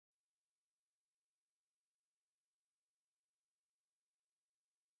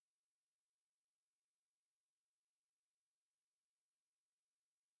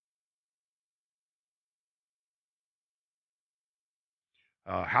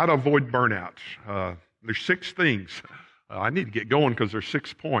How to avoid burnout. There's 6 things. I need to get going because there's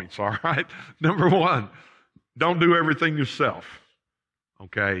 6 points, all right? Number 1, don't do everything yourself,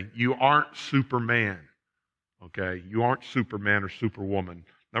 okay? You aren't Superman, okay? You aren't Superman or Superwoman.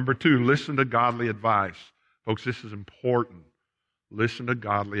 Number 2, listen to godly advice. Folks, this is important. Listen to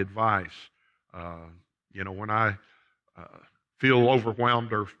godly advice. When I feel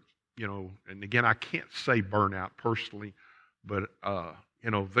overwhelmed or, and again, I can't say burnout personally, but,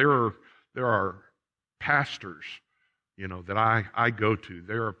 there are pastors, that I go to.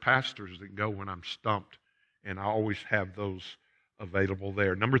 There are pastors that go when I'm stumped, and I always have those available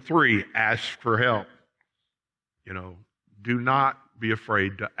there. Number 3, ask for help. Do not be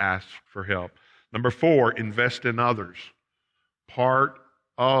afraid to ask for help. Number 4, invest in others. Part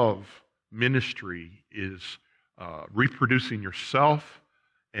of ministry is reproducing yourself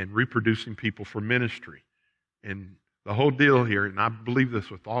and reproducing people for ministry. And the whole deal here, and I believe this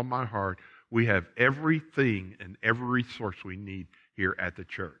with all my heart, we have everything and every resource we need here at the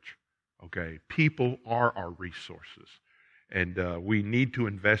church. Okay? People are our resources. And we need to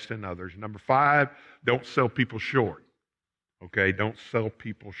invest in others. Number 5, don't sell people short. Okay? Don't sell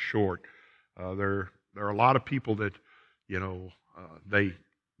people short. There are a lot of people that, they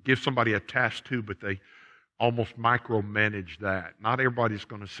give somebody a task too, but they almost micromanage that. Not everybody's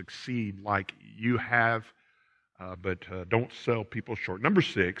going to succeed like you have, but don't sell people short. Number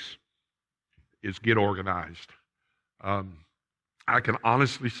 6 is get organized. I can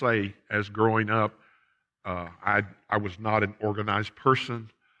honestly say, as growing up, I was not an organized person,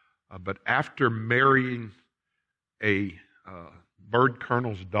 but after marrying a bird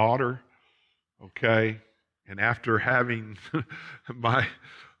colonel's daughter, okay, and after having my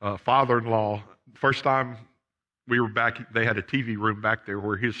father-in-law, first time we were back, they had a TV room back there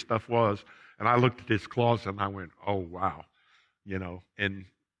where his stuff was, and I looked at his closet and I went, oh, wow, and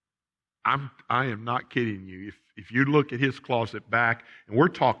I am not kidding you. If you look at his closet back, and we're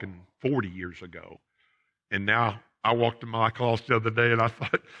talking 40 years ago, and now I walked in my closet the other day and I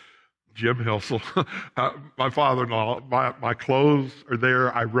thought, Jim Helsel, my father-in-law, my clothes are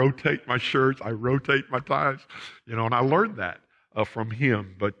there. I rotate my shirts. I rotate my ties, and I learned that from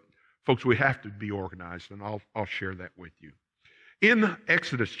him. But folks, we have to be organized, and I'll share that with you. In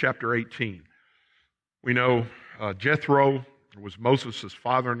Exodus chapter 18, we know Jethro was Moses'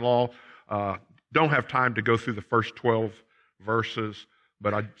 father-in-law. Don't have time to go through the first 12 verses,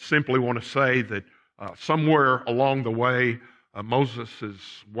 but I simply want to say that somewhere along the way,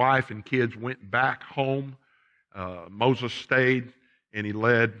 Moses' wife and kids went back home. Moses stayed, and he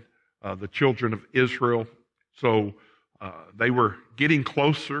led the children of Israel. So they were getting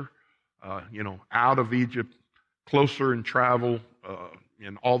closer, out of Egypt, closer in travel,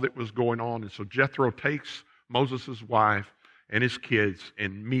 and all that was going on. And so Jethro takes Moses' wife and his kids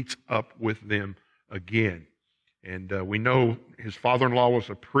and meets up with them again. And we know his father-in-law was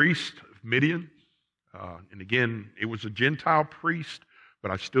a priest of Midian. And again, it was a Gentile priest,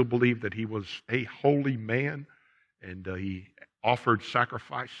 but I still believe that he was a holy man, and he offered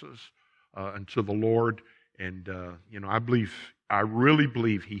sacrifices unto the Lord. And, I really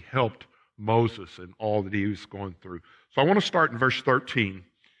believe he helped Moses in all that he was going through. So I want to start in verse 13.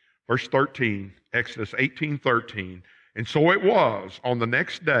 Verse 13, Exodus 18:13. And so it was on the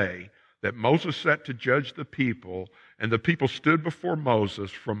next day that Moses sat to judge the people, and the people stood before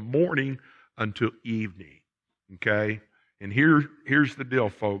Moses from morning until evening. Okay? And here's the deal,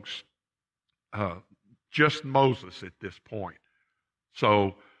 folks. Just Moses at this point.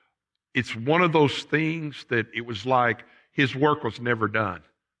 So it's one of those things that it was like his work was never done.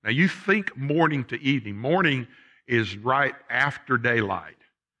 Now you think morning to evening. Morning is right after daylight.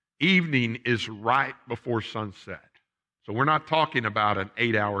 Evening is right before sunset. So we're not talking about an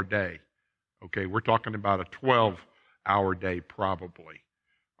 8-hour day. Okay? We're talking about a 12-hour day probably.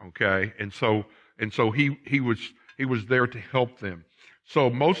 Okay? And so he was there to help them. So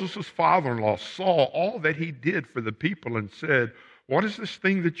Moses' father-in-law saw all that he did for the people and said, what is this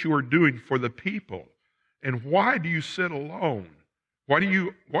thing that you are doing for the people? And why do you sit alone? Why do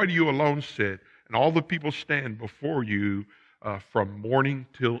you alone sit? And all the people stand before you from morning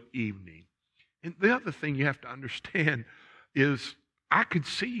till evening. And the other thing you have to understand is I could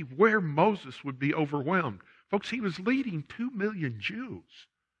see where Moses would be overwhelmed. Folks, he was leading 2 million Jews.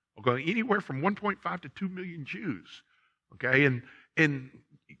 Okay, anywhere from 1.5 to 2 million Jews. Okay, and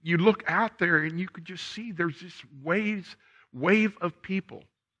you look out there and you could just see there's this wave of people.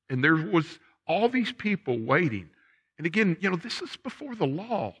 And there was all these people waiting. And again, this is before the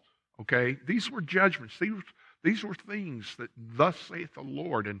law. Okay, these were judgments. These were things that thus saith the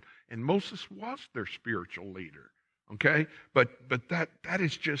Lord. And Moses was their spiritual leader. Okay? But that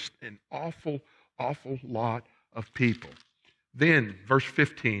is just an awful, awful lot of people. Then, verse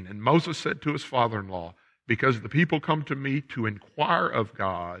 15, and Moses said to his father-in-law, because the people come to me to inquire of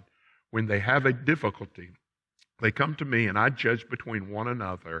God when they have a difficulty, they come to me and I judge between one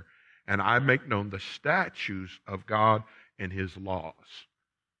another, and I make known the statutes of God and his laws.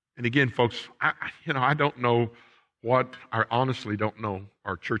 And again, folks, I don't know I honestly don't know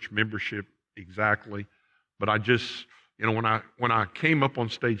our church membership exactly, but I just, when I came up on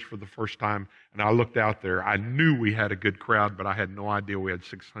stage for the first time and I looked out there, I knew we had a good crowd, but I had no idea we had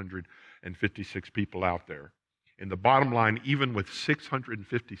 656 people out there. And the bottom line, even with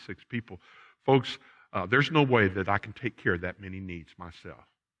 656 people, folks, there's no way that I can take care of that many needs myself.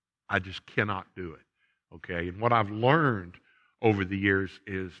 I just cannot do it, okay? And what I've learned over the years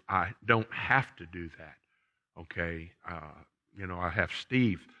is I don't have to do that, okay? I have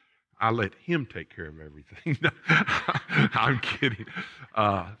Steve. I let him take care of everything. I'm kidding.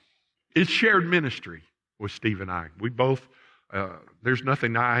 It's shared ministry with Steve and I. We both, there's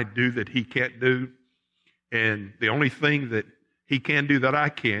nothing I do that he can't do, and the only thing that he can do that I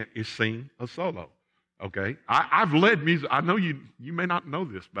can't is sing a solo. Okay, I've led music. I know you may not know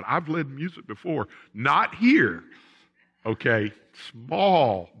this, but I've led music before. Not here. Okay,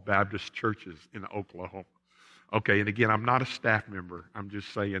 small Baptist churches in Oklahoma. Okay, and again, I'm not a staff member. I'm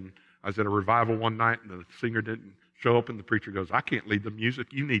just saying, I was at a revival one night and the singer didn't show up and the preacher goes, I can't lead the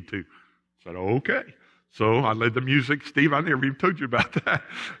music, you need to. I said, okay. So I led the music. Steve, I never even told you about that.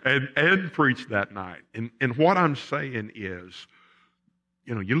 And preached that night. And what I'm saying is,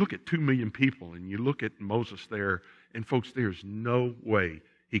 you look at 2 million people and you look at Moses there, and folks, there's no way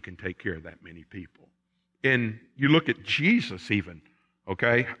he can take care of that many people. And you look at Jesus even,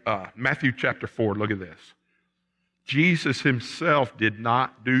 okay? Matthew chapter 4, look at this. Jesus himself did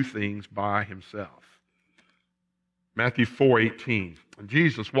not do things by himself. Matthew 4:18.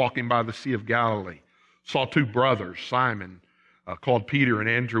 Jesus, walking by the Sea of Galilee, saw 2 brothers, Simon, called Peter, and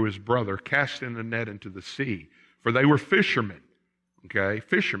Andrew his brother, casting a net into the sea, for they were fishermen. Okay,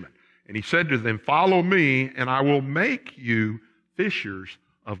 fishermen. And he said to them, follow me, and I will make you fishers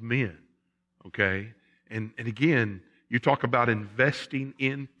of men. Okay? And again, you talk about investing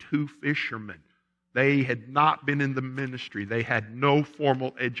into fishermen. They had not been in the ministry. They had no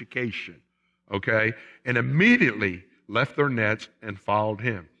formal education. Okay? And immediately left their nets and followed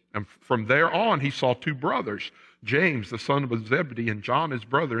him. And from there on, he saw 2 brothers, James, the son of Zebedee, and John, his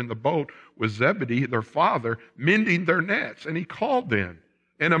brother, in the boat with Zebedee, their father, mending their nets. And he called them.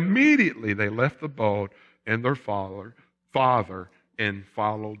 And immediately they left the boat and their father and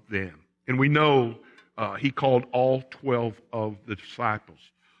followed them. And we know he called all 12 of the disciples.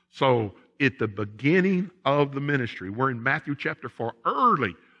 So at the beginning of the ministry, we're in Matthew chapter 4,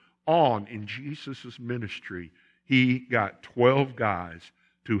 early on in Jesus' ministry, he got 12 guys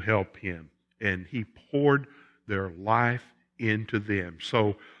to help him. And he poured their life into them.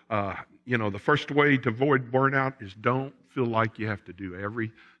 So, the first way to avoid burnout is don't feel like you have to do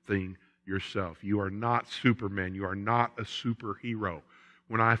everything yourself. You are not Superman. You are not a superhero.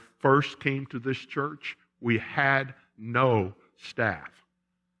 When I first came to this church, we had no staff.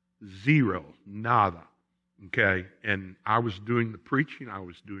 Zero. Nada. Okay? And I was doing the preaching. I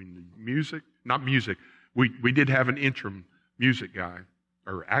was doing the music. Not music. We did have an interim music guy.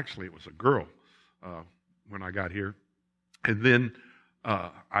 Or actually, it was a girl when I got here. And then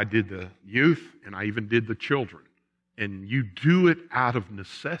I did the youth, and I even did the children. And you do it out of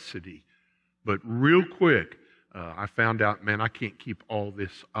necessity. But real quick, I found out, man, I can't keep all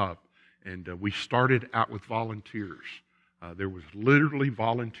this up. And we started out with volunteers. There was literally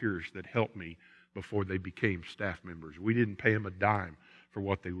volunteers that helped me before they became staff members. We didn't pay them a dime for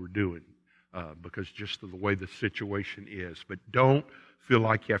what they were doing because just of the way the situation is. But don't feel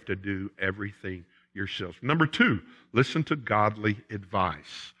like you have to do everything yourself. Number 2, listen to godly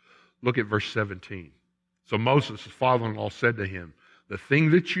advice. Look at verse 17. So Moses, his father-in-law, said to him, the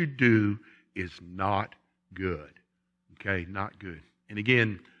thing that you do is not good. Okay, not good. And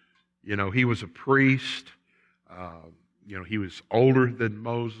again, he was a priest. He was older than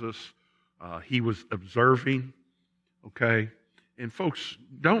Moses. He was observing. Okay. And folks,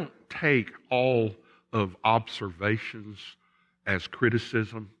 don't take all of observations as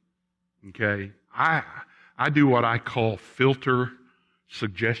criticism. Okay. I do what I call filter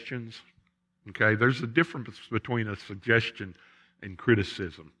suggestions. Okay. There's a difference between a suggestion and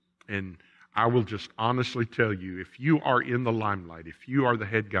criticism. And I will just honestly tell you, if you are in the limelight, if you are the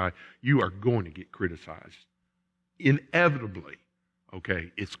head guy, you are going to get criticized. Inevitably,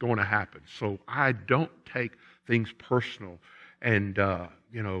 okay, it's going to happen. So I don't take things personal. And,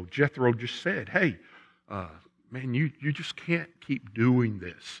 Jethro just said, hey, man, you just can't keep doing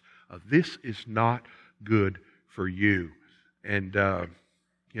this. This is not good for you. And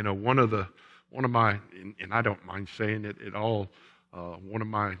one of my, and I don't mind saying it at all, one of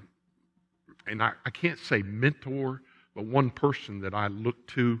my, and I can't say mentor, but one person that I look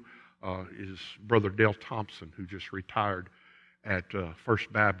to is Brother Dale Thompson, who just retired at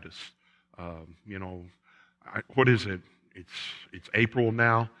First Baptist. What is it? It's April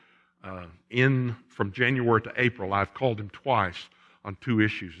now. From January to April, I've called him twice on 2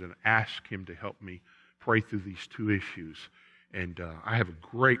 issues and asked him to help me pray through these 2 issues. And I have a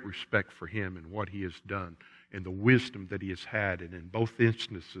great respect for him and what he has done and the wisdom that he has had. And in both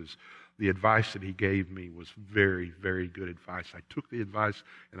instances, the advice that he gave me was very, very good advice. I took the advice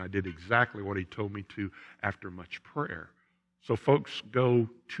and I did exactly what he told me to after much prayer. So folks, go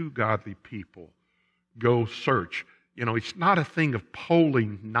to godly people. Go search. It's not a thing of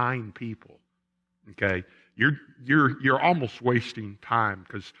polling 9 people. Okay? You're almost wasting time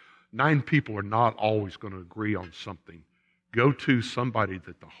because 9 people are not always going to agree on something. Go to somebody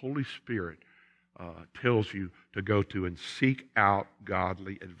that the Holy Spirit tells you to go to and seek out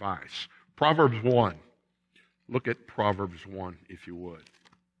godly advice. Proverbs 1. Look at Proverbs 1, if you would.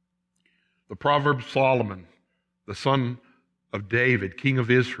 The Proverbs Solomon, the son of David, king of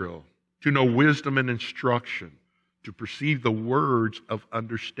Israel, to know wisdom and instruction, to perceive the words of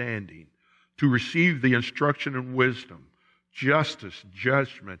understanding, to receive the instruction and wisdom, justice,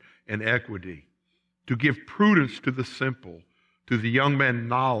 judgment, and equity, to give prudence to the simple, to the young man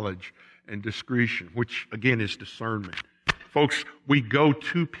knowledge and discretion, which again is discernment. Folks, we go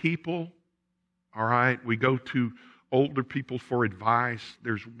to people, all right? We go to older people for advice.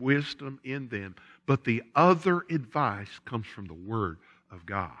 There's wisdom in them. But the other advice comes from the Word of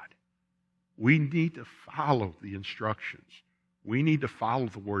God. We need to follow the instructions. We need to follow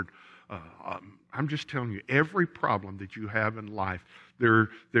the Word. I'm just telling you, every problem that you have in life, there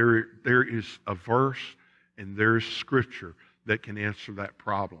is a verse and there's Scripture that can answer that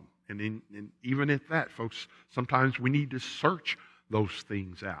problem. And even at that, folks, sometimes we need to search those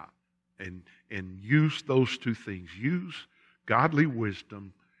things out and use those 2 things. Use godly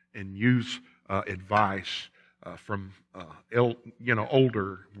wisdom and use advice from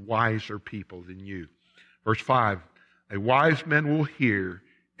older, wiser people than you. Verse 5, a wise man will hear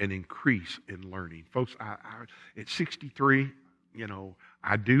and increase in learning. Folks, I at 63,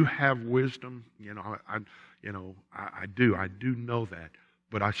 I do have wisdom. I do know that.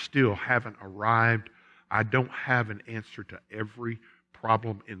 But I still haven't arrived. I don't have an answer to every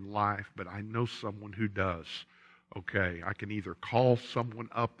problem in life, but I know someone who does. Okay, I can either call someone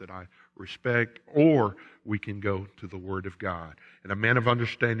up that I respect, or we can go to the Word of God. And a man of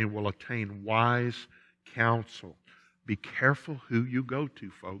understanding will attain wise counsel. Be careful who you go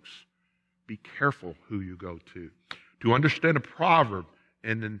to, folks. Be careful who you go to. To understand a proverb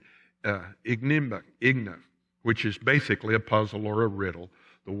and an enigma, which is basically a puzzle or a riddle,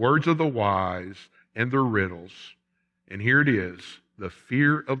 the words of the wise and their riddles, and here it is, the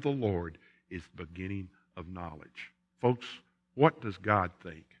fear of the Lord is the beginning of knowledge. Folks, what does God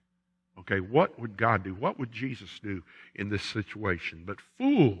think? Okay, what would God do? What would Jesus do in this situation? But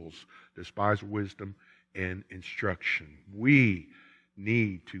fools despise wisdom and instruction. We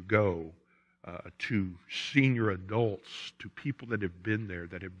need to go to senior adults, to people that have been there,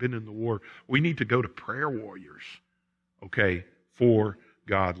 that have been in the war. We need to go to prayer warriors, okay, for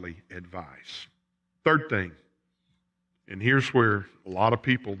godly advice. Third thing, and here's where a lot of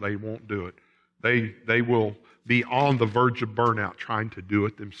people, they won't do it. They will be on the verge of burnout trying to do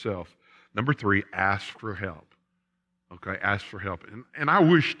it themselves. Number 3, ask for help. Okay, ask for help. And I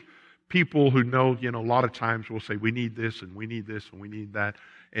wish people who know, a lot of times will say, we need this and we need this and we need that.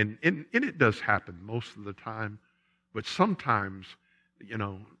 And it does happen most of the time. But sometimes,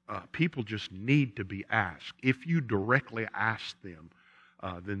 people just need to be asked. If you directly ask them,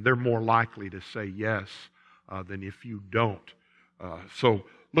 then they're more likely to say yes than if you don't. So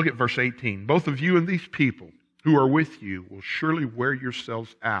look at verse 18. Both of you and these people who are with you will surely wear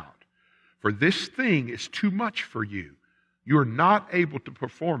yourselves out. For this thing is too much for you. You are not able to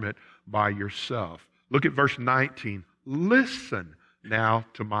perform it by yourself. Look at verse 19. Listen now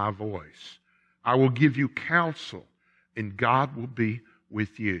to my voice. I will give you counsel, and God will be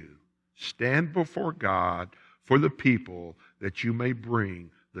with you. Stand before God for the people, that you may bring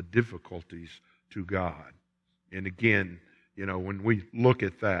the difficulties to God. And again, when we look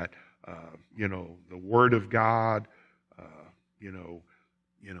at that, the Word of God,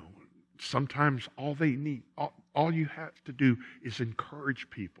 sometimes all they need, all you have to do is encourage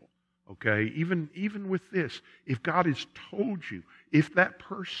people. Okay, even with this, if God has told you, if that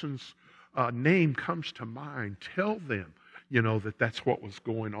person's name comes to mind, tell them, that that's what was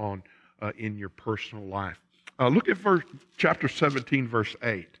going on in your personal life. Look at chapter 17, verse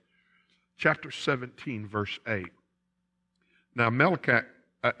 8. Chapter 17, verse 8. Now,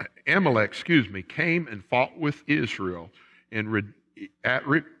 Amalek, came and fought with Israel at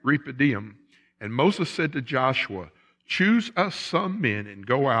Rephidim, and Moses said to Joshua, "Choose us some men and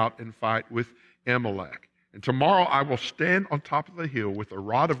go out and fight with Amalek. And tomorrow I will stand on top of the hill with the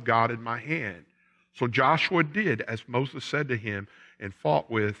rod of God in my hand." So Joshua did as Moses said to him and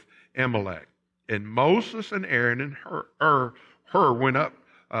fought with Amalek. And Moses and Aaron and Hur went up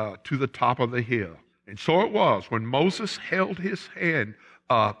to the top of the hill. And so it was when Moses held his hand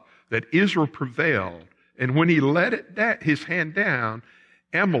up that Israel prevailed. And when he let his hand down,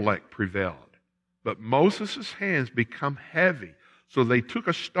 Amalek prevailed. But Moses' hands become heavy. So they took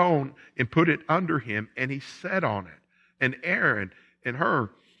a stone and put it under him, and he sat on it. And Aaron and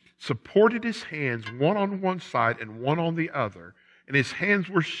Hur supported his hands, one on one side and one on the other. And his hands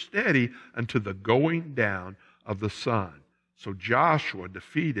were steady unto the going down of the sun. So Joshua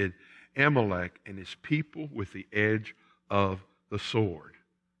defeated Amalek and his people with the edge of the sword.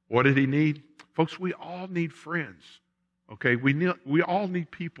 What did he need? Folks, we all need friends. Okay, we all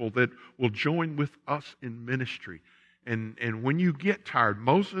need people that will join with us in ministry. And when you get tired,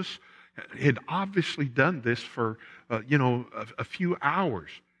 Moses had obviously done this for a few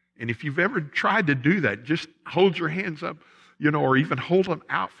hours. And if you've ever tried to do that, just hold your hands up, or even hold them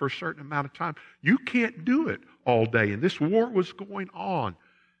out for a certain amount of time. You can't do it all day. And this war was going on.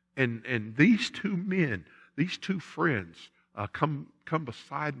 And these two men, these two friends, come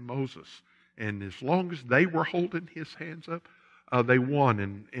beside Moses. And as long as they were holding his hands up, they won,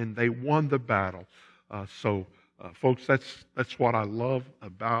 and they won the battle. Folks, that's what I love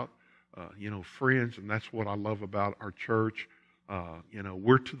about friends, and that's what I love about our church.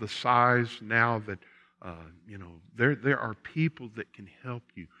 We're to the size now that there are people that can help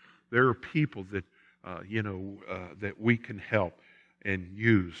you. There are people that that we can help and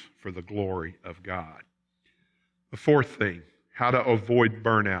use for the glory of God. The fourth thing, how to avoid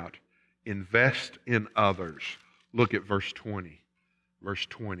burnout. Invest in others. Look at verse 20. Verse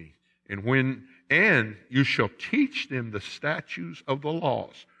 20. And you shall teach them the statutes of the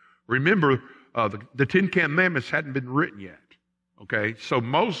laws. Remember, the Ten Commandments hadn't been written yet. Okay, so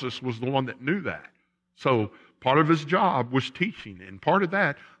Moses was the one that knew that. So part of his job was teaching, and part of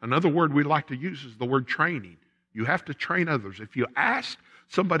that, another word we like to use is the word training. You have to train others. If you ask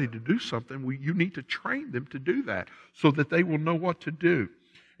somebody to do something, you need to train them to do that so that they will know what to do.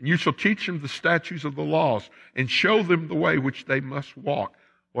 And you shall teach them the statutes of the laws and show them the way which they must walk.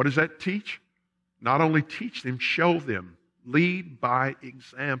 What does that teach? Not only teach them, show them. Lead by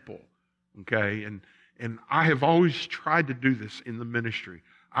example. Okay? And I have always tried to do this in the ministry.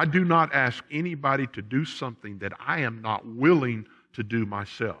 I do not ask anybody to do something that I am not willing to do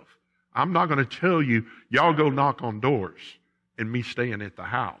myself. I'm not going to tell you, y'all go knock on doors and me staying at the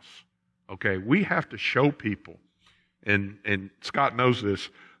house. Okay? We have to show people. And Scott knows this.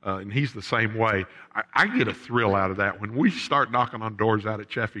 And he's the same way. I get a thrill out of that. When we start knocking on doors out at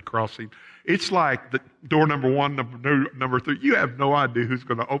Chaffee Crossing, it's like the door number 1, number 3. You have no idea who's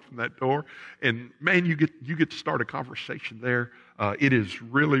going to open that door. And man, you get to start a conversation there. It is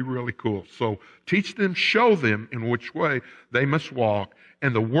really, really cool. So teach them, show them in which way they must walk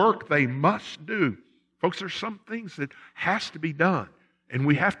and the work they must do. Folks, there's some things that has to be done. And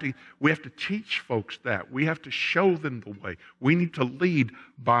we have to teach folks that. We have to show them the way. We need to lead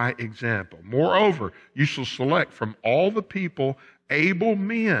by example. Moreover, you shall select from all the people able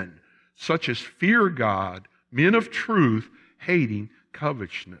men, such as fear God, men of truth, hating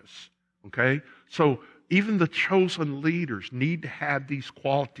covetousness. Okay? So even the chosen leaders need to have these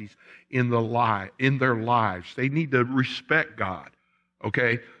qualities in their lives. They need to respect God.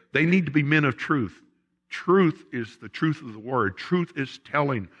 Okay? They need to be men of truth. Truth is the truth of the word. Truth is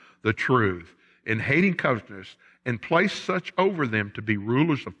telling the truth. And hating covetousness, and place such over them to be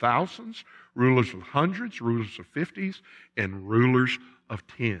rulers of thousands, rulers of hundreds, rulers of 50s, and rulers of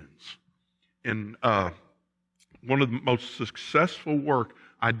 10s. And one of the most successful work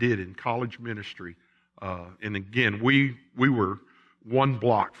I did in college ministry, and again, we were one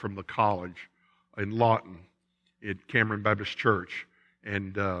block from the college in Lawton at Cameron Baptist Church.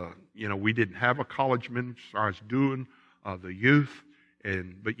 And, we didn't have a college ministry. I was doing the youth,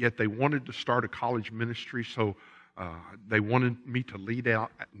 but yet they wanted to start a college ministry, so they wanted me to lead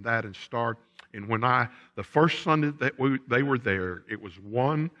out that and start. And the first Sunday that they were there, it was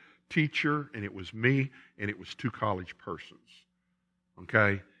one teacher, and it was me, and it was 2 college persons.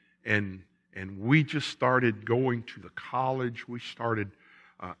 Okay? And we just started going to the college. We started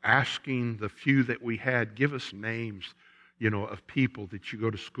asking the few that we had, give us names, of people that you go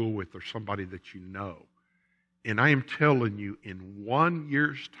to school with or somebody that you know. And I am telling you, in 1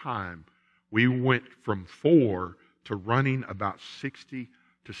 year's time, we went from 4 to running about 60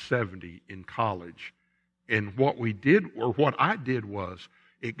 to 70 in college. And what I did was,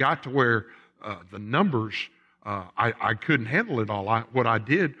 it got to where the numbers, I couldn't handle it all. What I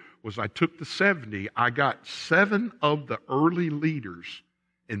did was I took the 70, I got 7 of the early leaders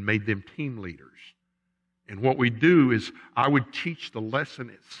and made them team leaders. And what we do is I would teach the lesson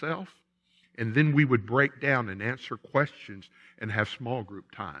itself, and then we would break down and answer questions and have small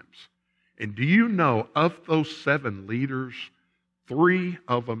group times. And do you know, of those 7 leaders, 4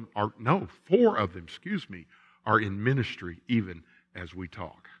 of them, are in ministry even as we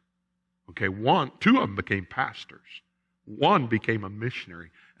talk. Okay, 2 of them became pastors. 1 became a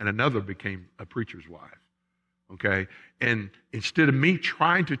missionary, and another became a preacher's wife. Okay, and instead of me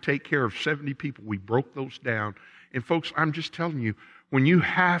trying to take care of 70 people, we broke those down. And folks, I'm just telling you, when you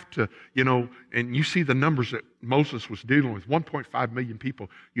have to, and you see the numbers that Moses was dealing with, 1.5 million people,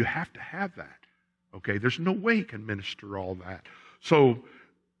 you have to have that. Okay, there's no way he can minister all that. So,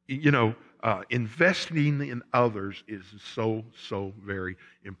 investing in others is so, so very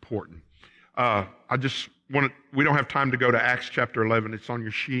important. We don't have time to go to Acts chapter 11. It's on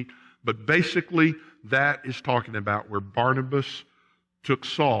your sheet. But basically, that is talking about where Barnabas took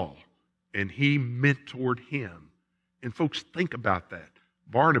Saul and he mentored him. And folks, think about that.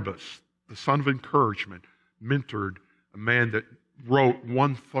 Barnabas, the son of encouragement, mentored a man that wrote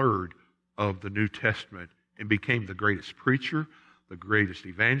 1/3 of the New Testament and became the greatest preacher, the greatest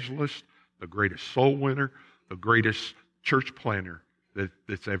evangelist, the greatest soul winner, the greatest church planner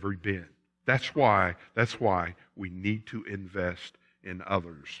that's ever been. That's why we need to invest in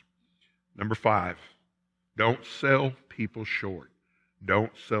others. Number 5, don't sell people short.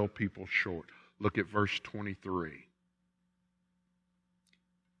 Don't sell people short. Look at verse 23.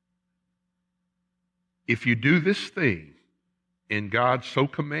 If you do this thing, and God so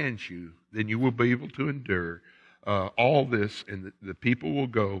commands you, then you will be able to endure all this, and the people will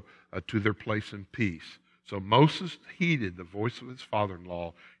go to their place in peace. So Moses heeded the voice of his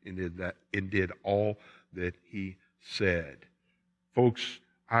father-in-law and did all that he said. Folks,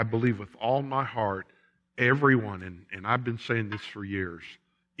 I believe with all my heart, everyone, and I've been saying this for years,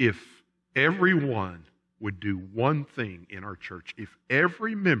 if everyone would do one thing in our church, if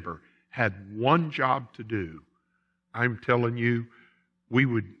every member had one job to do, I'm telling you, we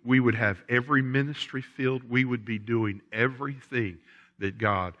would have every ministry field. We would be doing everything that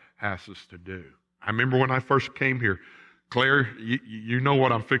God has us to do. I remember when I first came here, Claire, you know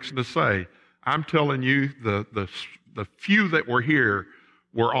what I'm fixing to say. I'm telling you, the few that were here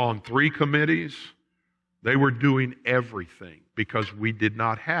were on 3 committees. They were doing everything because we did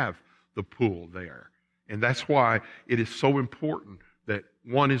not have the pool there. And that's why it is so important that,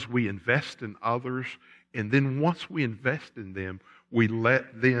 one, is we invest in others, and then once we invest in them, we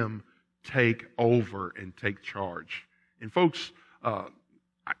let them take over and take charge. And folks,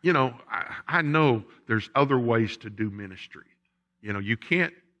 I know there's other ways to do ministry. You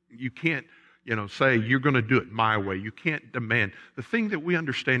can't say you're going to do it my way. You can't demand. The thing that we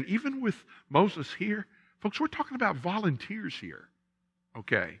understand, even with Moses here, folks, we're talking about volunteers here.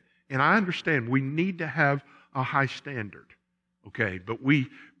 Okay? And I understand we need to have a high standard. Okay, but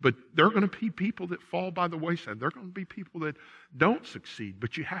there are going to be people that fall by the wayside. There are going to be people that don't succeed.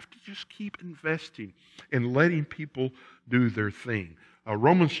 But you have to just keep investing and letting people do their thing.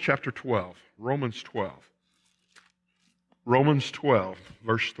 Romans chapter 12. Romans 12,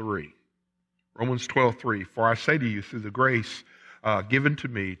 verse 3. Romans 12:3. For I say to you, through the grace given to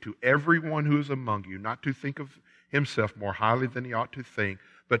me, to everyone who is among you, not to think of himself more highly than he ought to think,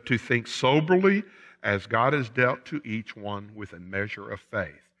 but to think soberly, as God has dealt to each one with a measure of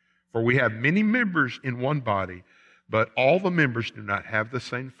faith. For we have many members in one body, but all the members do not have the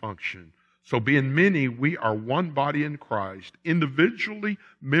same function. So being many, we are one body in Christ, individually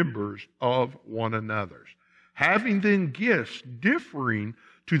members of one another. Having then gifts differing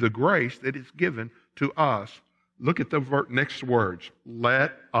to the grace that is given to us. Look at the next words.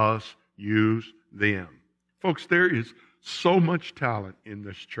 Let us use them. Folks, there is so much talent in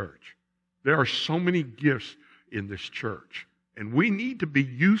this church. There are so many gifts in this church. And we need to be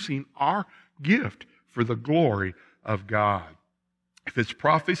using our gift for the glory of God. If it's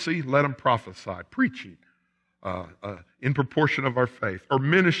prophecy, let them prophesy. Preaching, in proportion of our faith. Or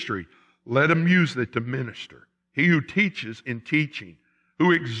ministry, let them use it to minister. He who teaches in teaching.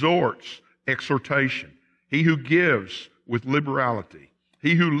 Who exhorts, exhortation. He who gives with liberality.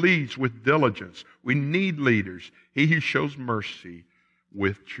 He who leads with diligence. We need leaders. He who shows mercy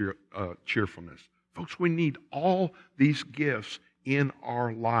with cheerfulness. Folks, we need all these gifts in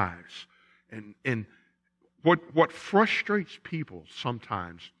our lives. And what frustrates people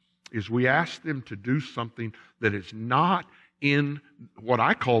sometimes is we ask them to do something that is not in what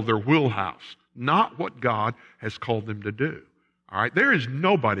I call their wheelhouse, not what God has called them to do. All right? There is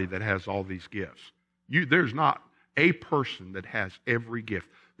nobody that has all these gifts. There's not a person that has every gift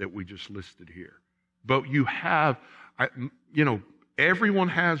that we just listed here. But you have, everyone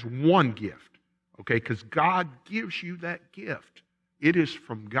has one gift, okay? Because God gives you that gift. It is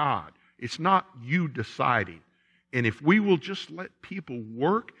from God. It's not you deciding. And if we will just let people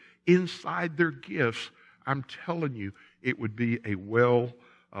work inside their gifts, I'm telling you, it would be a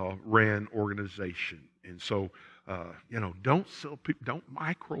well-ran organization. And so, don't sell people, don't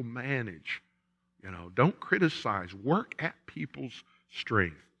micromanage, don't criticize. Work at people's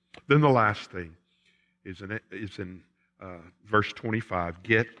strength. Then the last thing is in verse 25,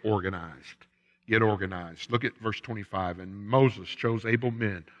 get organized. Get organized. Look at verse 25. And Moses chose able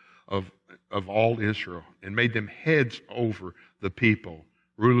men of all Israel and made them heads over the people,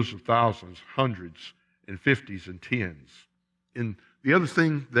 rulers of thousands, hundreds, and fifties, and tens. And the other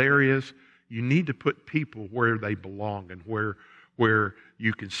thing there is you need to put people where they belong and where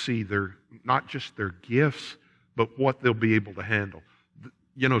you can see their, not just their gifts, but what they'll be able to handle.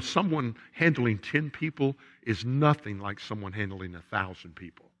 Someone handling 10 people is nothing like someone handling 1,000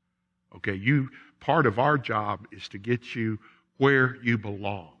 people. Okay, part of our job is to get you where you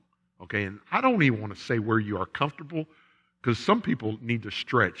belong. Okay, and I don't even want to say where you are comfortable, because some people need to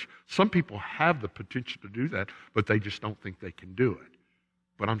stretch. Some people have the potential to do that, but they just don't think they can do it.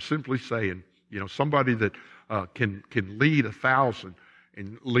 But I'm simply saying, somebody that can lead 1,000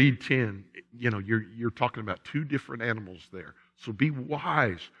 and lead 10, you're talking about two different animals there. So be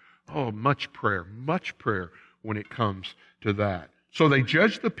wise. Oh, much prayer when it comes to that. So they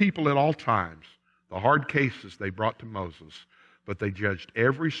judged the people at all times. The hard cases they brought to Moses, but they judged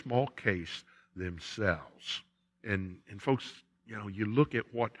every small case themselves. And folks, you look at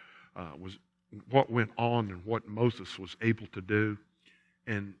what went on and what Moses was able to do,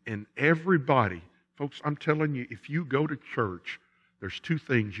 and everybody, folks, I'm telling you, if you go to church, there's two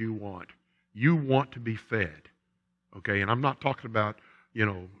things you want. You want to be fed, okay? And I'm not talking about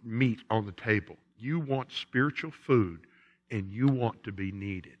meat on the table. You want spiritual food, and you want to be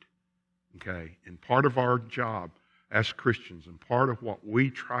needed, okay? And part of our job as Christians, and part of what we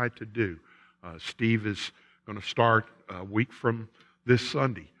try to do, Steve is going to start a week from this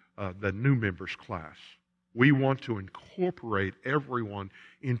Sunday, the new members class. We want to incorporate everyone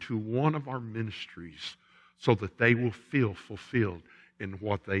into one of our ministries so that they will feel fulfilled in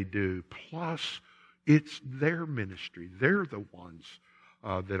what they do. Plus, it's their ministry. They're the ones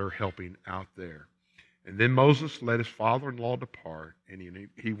that are helping out there. And then Moses let his father-in-law depart, and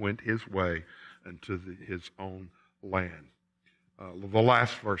he went his way into his own land. The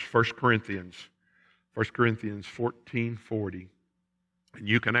last verse, 1 Corinthians 14:40. And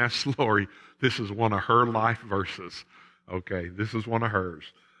you can ask Lori, this is one of her life verses. Okay, this is one of hers.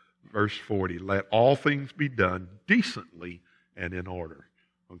 Verse 40, let all things be done decently and in order.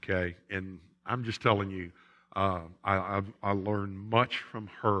 Okay, and I'm just telling you, I learned much from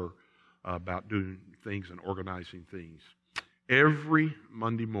her about doing things and organizing things. Every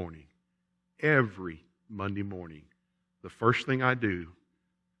Monday morning, the first thing I do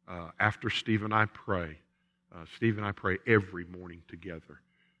after Steve and I pray every morning together,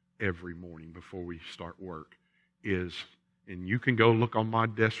 every morning before we start work, is, and you can go look on my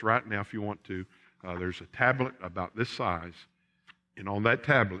desk right now if you want to, there's a tablet about this size, and on that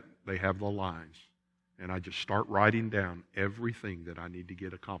tablet they have the lines, and I just start writing down everything that I need to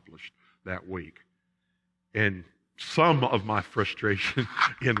get accomplished that week. And some of my frustration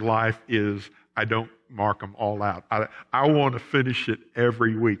in life is I don't mark them all out. I want to finish it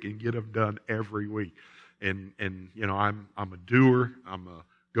every week and get them done every week. And I'm a doer. I'm a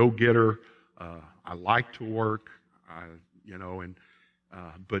go-getter. I like to work.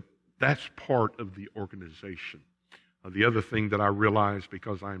 But that's part of the organization. The other thing that I realize,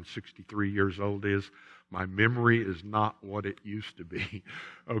 because I'm 63 years old, is my memory is not what it used to be.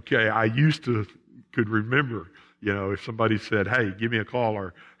 Okay, I could remember, if somebody said, hey, give me a call,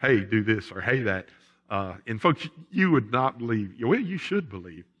 or hey, do this, or hey, that. And folks, you would not believe, well, you should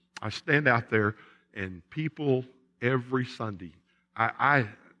believe. I stand out there and people every Sunday, I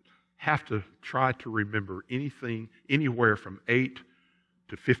have to try to remember anything, anywhere from 8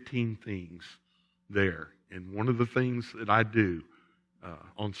 to 15 things there. And one of the things that I do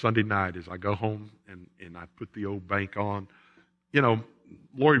on Sunday night is I go home and I put the old bank on.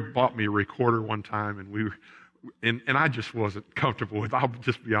 Lori bought me a recorder one time, and and I just wasn't comfortable with it. I'll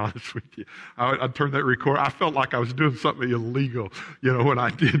just be honest with you. I'd turn that record. I felt like I was doing something illegal, when I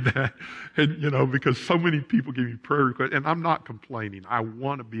did that. And, because so many people give me prayer requests, and I'm not complaining. I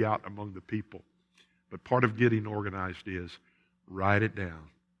want to be out among the people. But part of getting organized is write it down.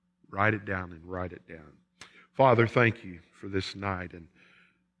 Write it down and write it down. Father, thank you for this night. And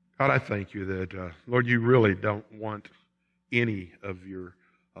God, I thank you that, Lord, you really don't want any of your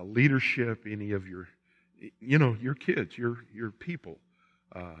leadership, any of your kids, your people,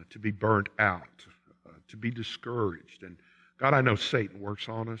 to be burnt out, to be discouraged. And God, I know Satan works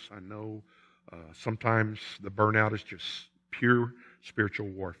on us. I know sometimes the burnout is just pure spiritual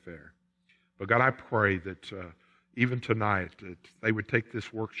warfare. But God, I pray that even tonight that they would take this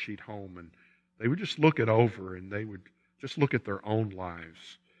worksheet home and they would just look it over and they would just look at their own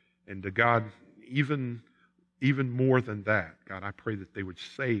lives. And to God, even more than that, God, I pray that they would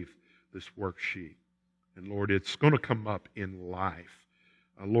save this worksheet. And Lord, it's going to come up in life.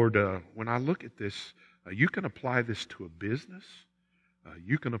 Lord, when I look at this, you can apply this to a business.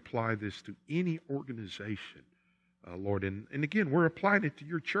 You can apply this to any organization, Lord. And again, we're applying it to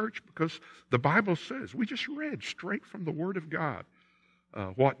your church because the Bible says, we just read straight from the Word of God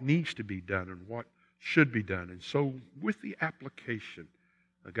what needs to be done and what should be done. And so with the application,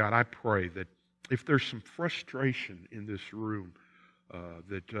 God, I pray that if there's some frustration in this room,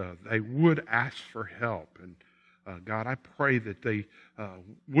 that they would ask for help. And God, I pray that they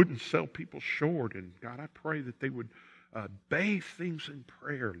wouldn't sell people short. And God, I pray that they would bathe things in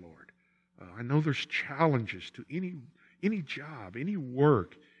prayer, Lord. I know there's challenges to any job, any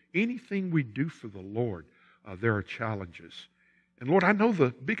work, anything we do for the Lord. There are challenges. And Lord, I know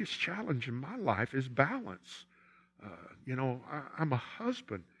the biggest challenge in my life is balance. I'm a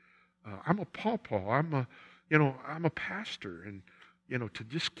husband. I'm a pawpaw. I'm a pastor. And to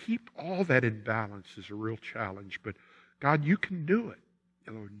just keep all that in balance is a real challenge. But God, you can do it.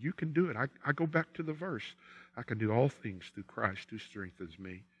 You can do it. I go back to the verse. I can do all things through Christ who strengthens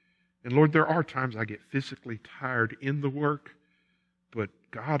me. And Lord, there are times I get physically tired in the work, but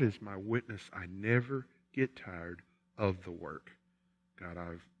God is my witness. I never get tired of the work. God,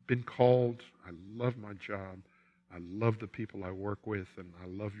 I've been called. I love my job. I love the people I work with, and I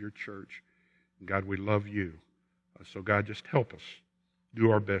love your church. And God, we love you. So God, just help us do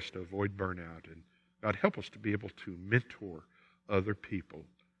our best to avoid burnout. And God, help us to be able to mentor other people.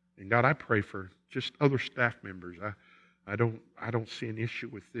 And God, I pray for just other staff members. I don't see an issue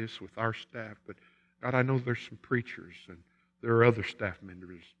with this with our staff, but God, I know there's some preachers and there are other staff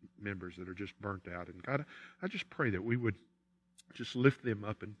members that are just burnt out. And God, I just pray that we would just lift them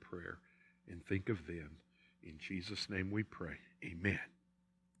up in prayer and think of them. In Jesus' name we pray. Amen.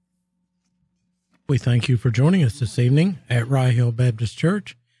 We thank you for joining us this evening at Rye Hill Baptist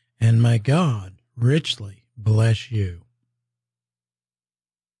Church, and may God richly bless you.